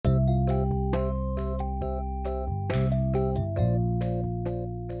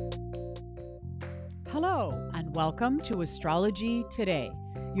Welcome to Astrology Today,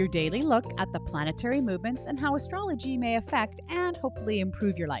 your daily look at the planetary movements and how astrology may affect and hopefully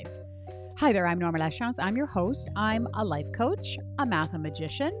improve your life. Hi there, I'm Norma Lachance. I'm your host. I'm a life coach, a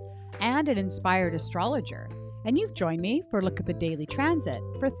mathemagician, and an inspired astrologer. And you've joined me for a look at the daily transit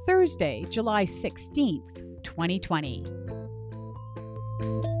for Thursday, July 16th, 2020.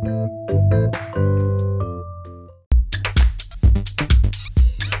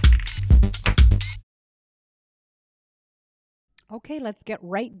 Okay, let's get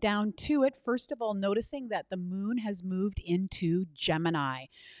right down to it. First of all, noticing that the moon has moved into Gemini.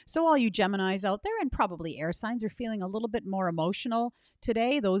 So all you Geminis out there and probably air signs are feeling a little bit more emotional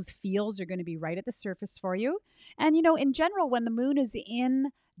today. Those feels are going to be right at the surface for you. And, in general, when the moon is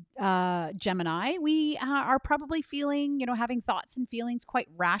in Gemini, we are probably feeling, having thoughts and feelings quite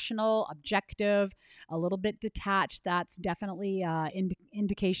rational, objective, a little bit detached. That's definitely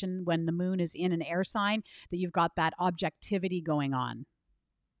indication when the moon is in an air sign that you've got that objectivity going on.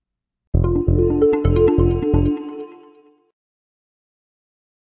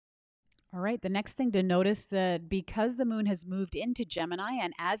 All right. The next thing to notice that because the moon has moved into Gemini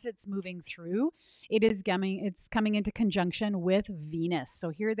and as it's moving through, it's coming into conjunction with Venus. So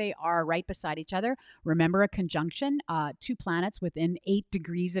here they are right beside each other. Remember a conjunction, two planets within 8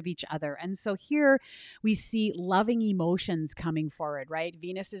 degrees of each other. And so here we see loving emotions coming forward, right?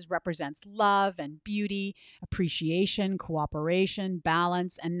 Venus represents love and beauty, appreciation, cooperation,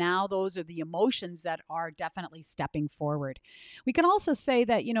 balance. And now those are the emotions that are definitely stepping forward. We can also say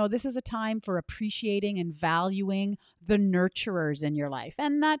that, this is a time for appreciating and valuing the nurturers in your life.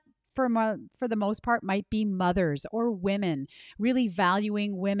 And that for the most part might be mothers or women, really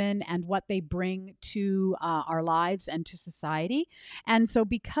valuing women and what they bring to our lives and to society. And so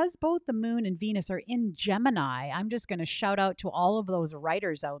because both the moon and Venus are in Gemini, I'm just going to shout out to all of those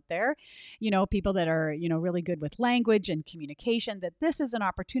writers out there, people that are, really good with language and communication, that this is an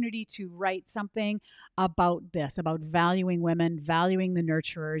opportunity to write something about this, about valuing women, valuing the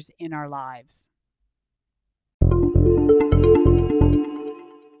nurturers in our lives.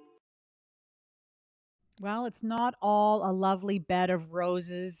 Well, it's not all a lovely bed of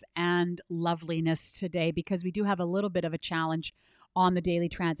roses and loveliness today because we do have a little bit of a challenge on the daily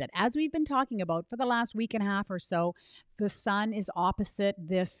transit. As we've been talking about for the last week and a half or so, the sun is opposite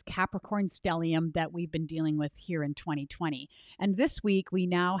this Capricorn stellium that we've been dealing with here in 2020. And this week we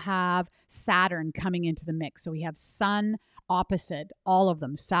now have Saturn coming into the mix. So we have sun opposite all of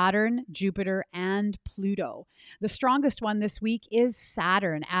them, Saturn, Jupiter, and Pluto. The strongest one this week is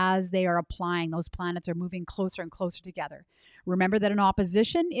Saturn as they are applying. Those planets are moving closer and closer together. Remember that an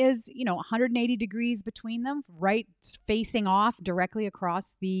opposition is, 180 degrees between them, right facing off directly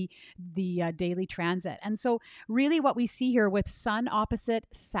across the daily transit. And so really what we see here with sun opposite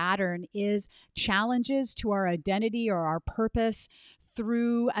Saturn is challenges to our identity or our purpose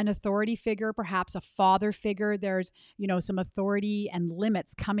through an authority figure, perhaps a father figure. There's, some authority and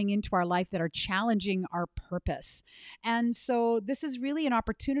limits coming into our life that are challenging our purpose. And so this is really an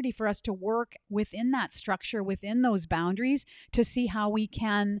opportunity for us to work within that structure, within those boundaries, to see how we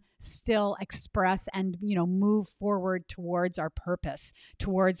can still express and, move forward towards our purpose,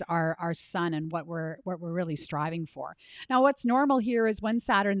 towards our sun and what we're really striving for. Now, what's normal here is when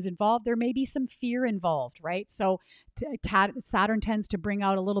Saturn's involved, there may be some fear involved, right? So Saturn tends to bring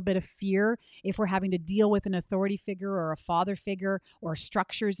out a little bit of fear if we're having to deal with an authority figure or a father figure or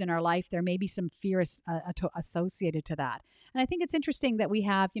structures in our life. There may be some fear associated to that. And I think it's interesting that we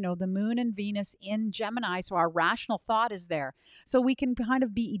have, the moon and Venus in Gemini. So our rational thought is there. So we can kind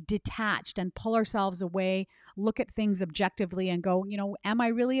of be detached and pull ourselves away, look at things objectively and go, am I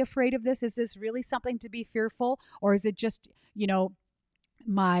really afraid of this? Is this really something to be fearful? Or is it just,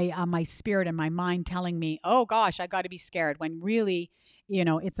 my spirit and my mind telling me, oh gosh, I got to be scared, when really,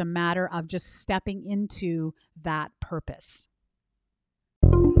 it's a matter of just stepping into that purpose.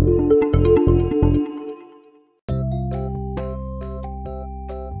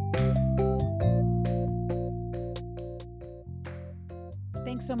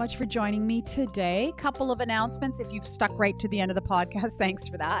 Thanks so much for joining me today. Couple of announcements. If you've stuck right to the end of the podcast, thanks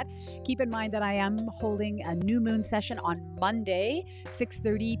for that. Keep in mind that I am holding a new moon session on Monday,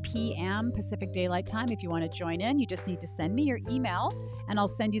 6:30 p.m. Pacific Daylight Time. If you want to join in, you just need to send me your email and I'll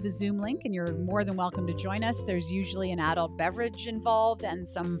send you the Zoom link and you're more than welcome to join us. There's usually an adult beverage involved and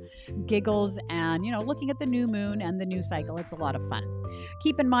some giggles and, looking at the new moon and the new cycle. It's a lot of fun.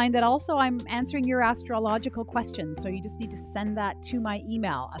 Keep in mind that also I'm answering your astrological questions. So you just need to send that to my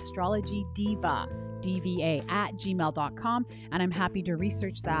email. email, astrologydiva, DVA at gmail.com, and I'm happy to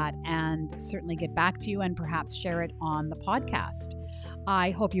research that and certainly get back to you and perhaps share it on the podcast.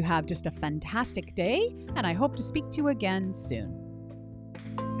 I hope you have just a fantastic day, and I hope to speak to you again soon.